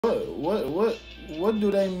What do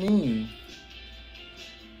they mean?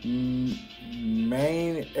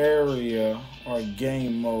 Main area or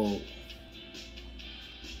game mode.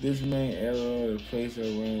 This main area is place a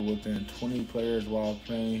ring within 20 players while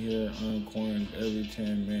playing here. Earn coins every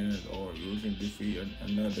 10 minutes, or you can defeat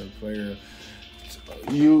another player.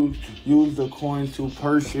 Use the coins to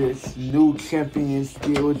purchase new champion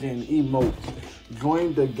skills and emotes.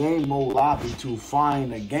 Join the game mode lobby to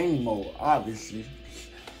find a game mode, obviously.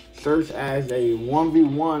 Search as a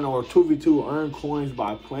 1v1 or 2v2. Earn coins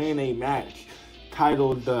by playing a match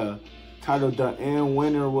titled the end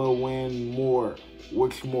winner will win more.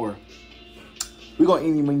 What's more? We gonna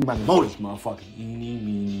eeny, meeny, miny, mo this motherfucker. Eeny,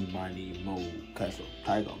 meeny, miny, mo. Castle,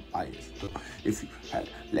 tiger, bias. If you had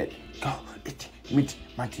let it go, it's mitty,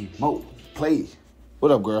 mighty, mo. Play.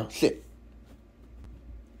 What up, girl? Sit.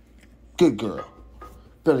 Good girl.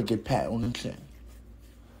 Better get pat on the chin.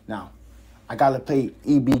 Now, I gotta play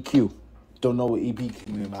EBQ. Don't know what EBK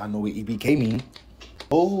means. I know what EBK means.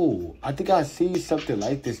 Oh, I think I seen something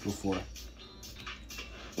like this before.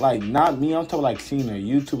 Like, not me, I'm talking like seeing a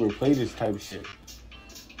YouTuber play this type of shit.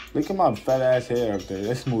 Look at my fat ass hair up there.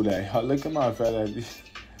 Let's move that. Y'all look at my fat ass.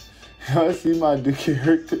 Y'all see my dude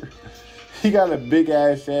character? He got a big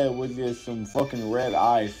ass head with just some fucking red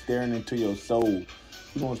eyes staring into your soul.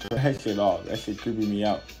 We gonna turn that shit off. That shit creeping me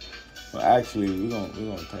out. Well, actually, we gonna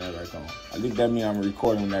turn that back on. I think that means I'm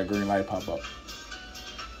recording when that green light pop up.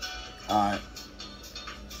 Alright.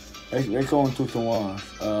 Let's go into some ones.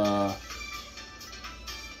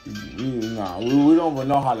 We don't even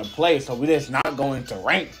know how to play, so we just not going to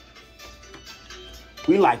rank.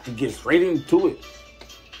 We like to get straight into it.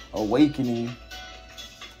 Awakening.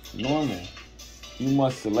 Normal. You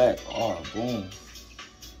must select. Oh, boom.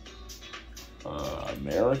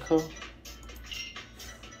 America.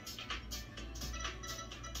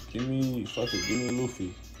 Give me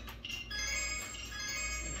Luffy.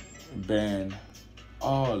 Banned.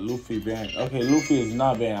 Oh, Luffy banned. Okay, Luffy is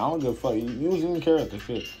not banned. I don't give a fuck. Using character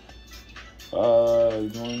shit.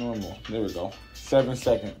 Going normal. There we go. 7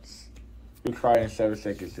 seconds. We tried in 7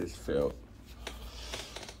 seconds. Just failed.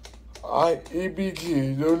 Alright,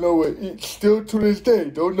 EBG. Don't know what. Still to this day,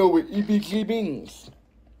 don't know what EBG means.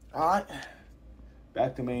 Alright.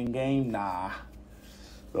 Back to main game. Nah.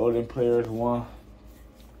 Loading players 1.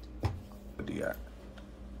 What do you got?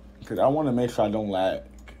 Because I want to make sure I don't lag.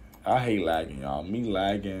 I hate lagging, y'all. Me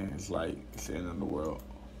lagging is like it's the end of the world.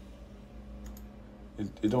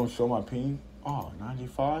 It don't show my ping. Oh,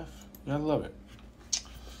 95? Yeah, I love it.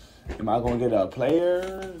 Am I going to get a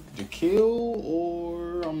player to kill,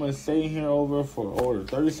 or I'm going to stay here over for order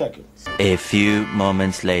 30 seconds? A few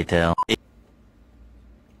moments later.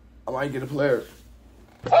 I might get a player.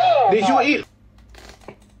 Oh, did you eat?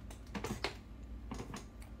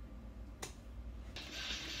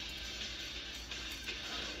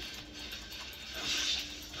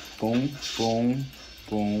 Boom, boom,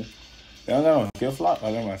 boom. They don't got no skill flop?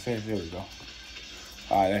 Oh, that's what I said. There we go.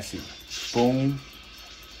 All right, let's see. Boom,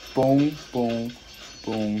 boom, boom,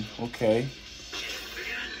 boom. Okay.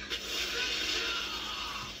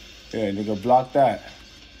 Yeah, nigga, block that.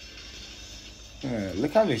 Yeah,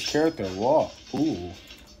 look how this character walk. Ooh.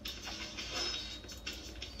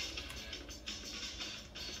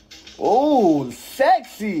 Oh,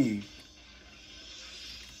 sexy.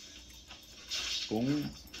 Boom.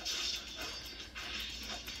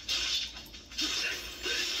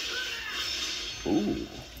 Ooh.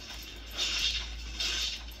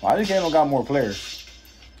 Why this game don't got more players?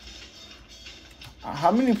 How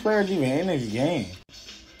many players even in this game?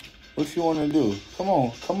 What you want to do? Come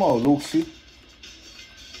on, Luxie.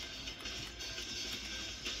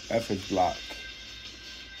 F is block.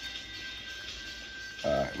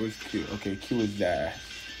 Alright, where's Q? Okay, Q is dash.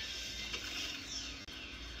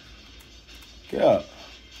 Get up.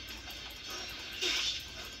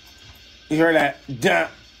 You heard that? Duh.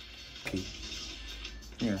 Okay.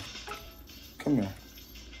 Come here. Come here.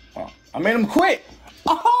 Oh, I made him quit.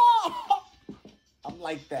 Oh! I'm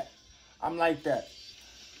like that.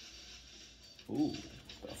 Ooh,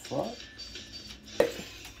 the fuck?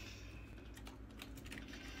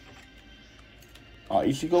 Oh,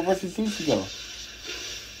 Ichigo versus Ichigo.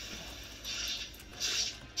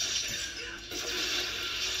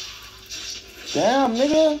 Damn,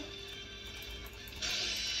 nigga.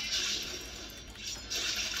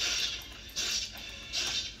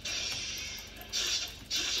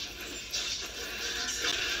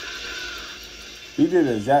 He did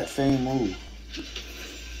the exact same move.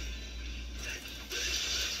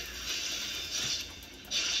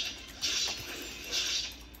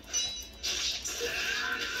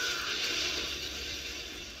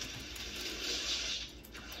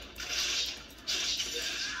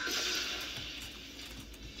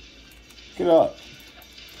 Get up.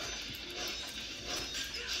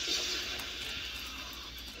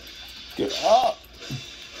 Get up.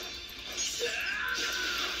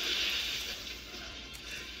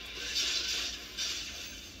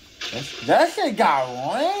 That shit got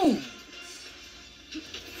range.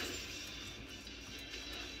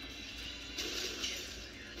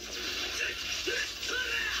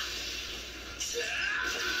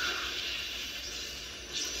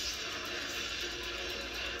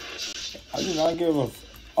 I do not give a.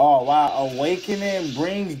 Oh wow! Awakening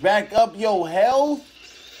brings back up your health.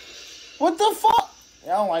 What the fuck?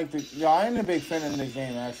 Yeah, I don't like this. Yo, I ain't a big fan of this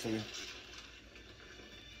game actually.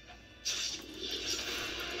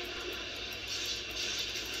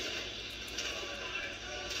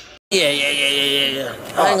 Yeah.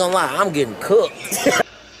 I ain't gonna lie, I'm getting cooked.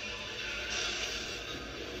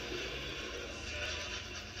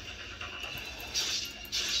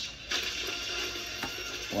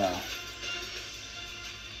 Wow.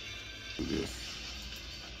 Do this.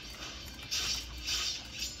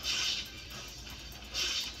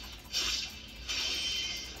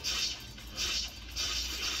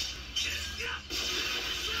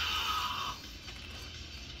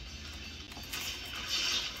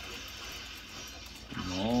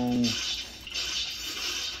 No.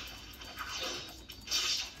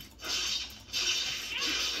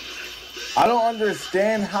 I don't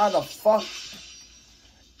understand how the fuck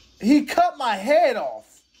he cut my head off.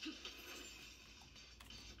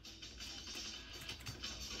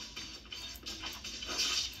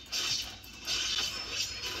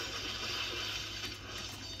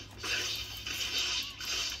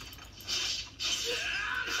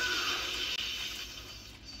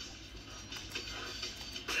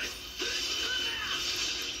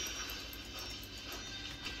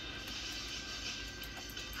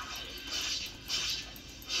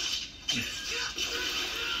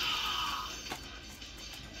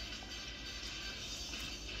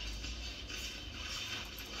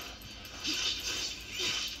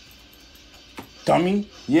 Dummy.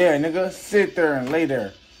 Yeah, nigga. Sit there and lay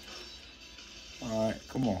there. Alright,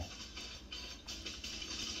 come on.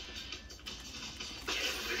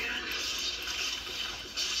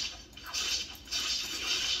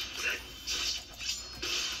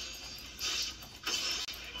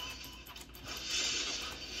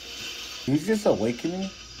 He's just awakening?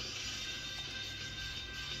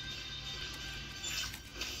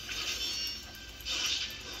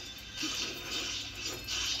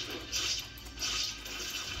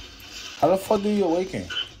 How the fuck do you awaken?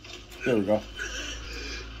 There we go.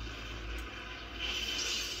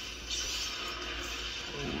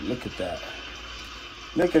 Ooh, look at that.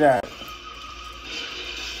 Look at that.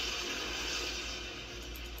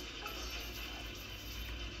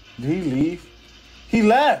 Did he leave? He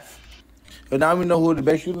left. But now we know who the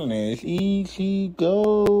best shooter is. Easy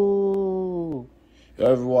go. You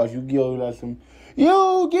ever watch Yu-Gi-Oh? Like some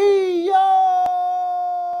Yu-Gi-Oh!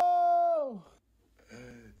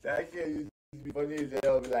 That shit used to be funny as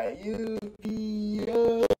hell. Be like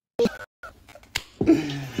Yu-Gi-Oh!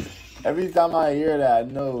 Every time I hear that, I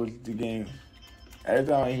know it's the game. Every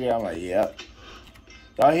time I hear it, I'm like, yep.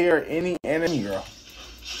 Y'all hear any enemy, girl?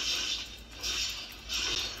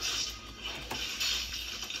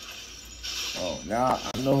 Oh, now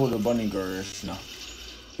I know who the bunny girl is. Now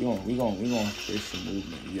we gonna create some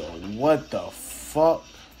movement. Yo, what the fuck?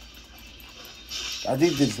 I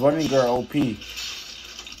think this bunny girl OP.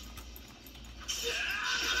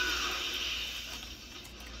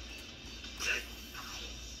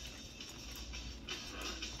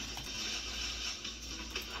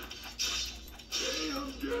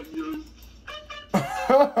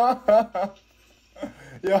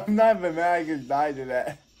 Yo, I'm not even mad I just died to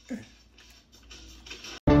that.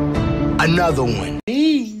 Another one.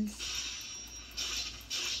 Please.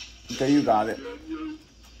 Okay, you got it.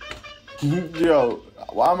 Yo,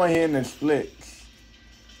 why am I hearing the splits?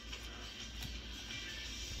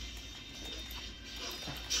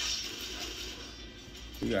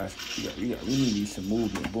 We need some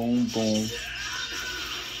movement. Boom, boom.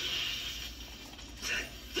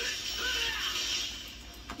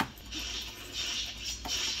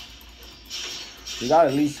 We got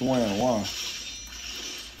at least 1-1.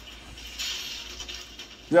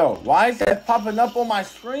 Yo, why is that popping up on my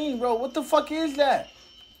screen, bro? What the fuck is that?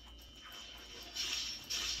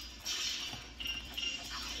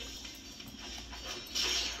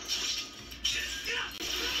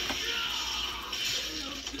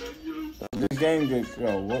 This game just,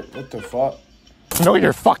 yo, what the fuck? Know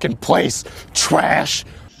your fucking place, trash.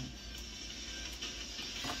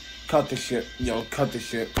 Cut the shit. Yo, cut the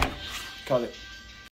shit. Cut it.